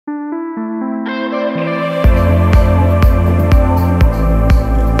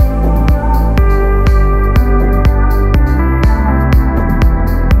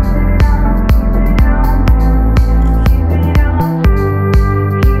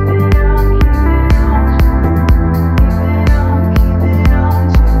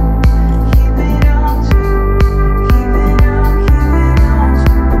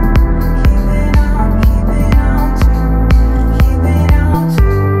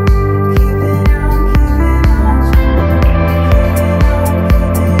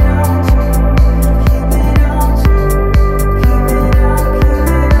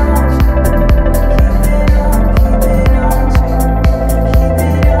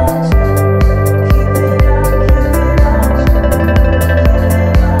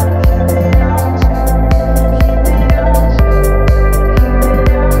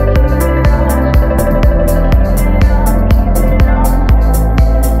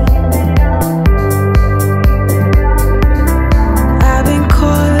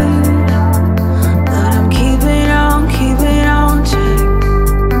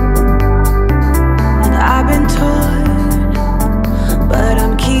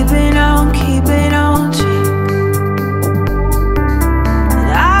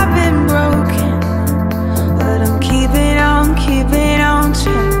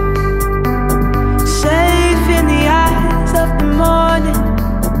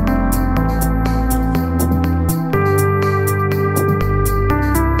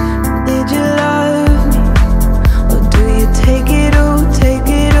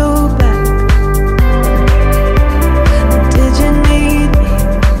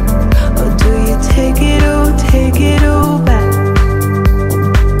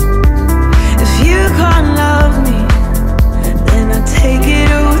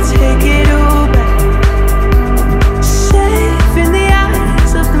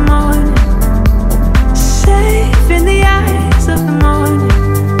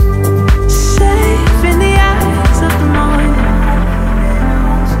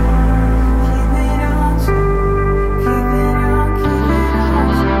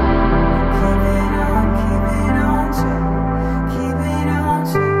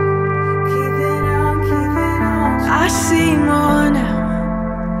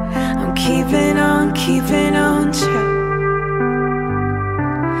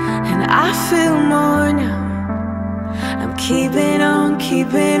I feel more now. I'm keeping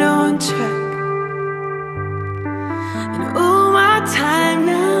on track. And all my time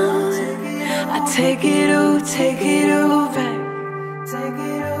now, I take it all back.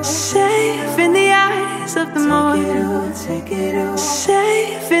 Safe in the eyes of the morning.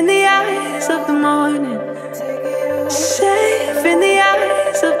 Safe in the eyes of the morning. Safe in the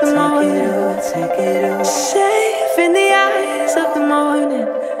eyes of the morning. Safe in the eyes of the morning.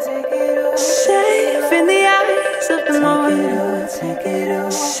 Safe in the eyes of the morning.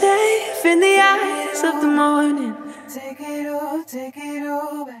 Safe in the eyes of the morning. Take it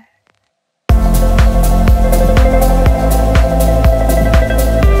all back.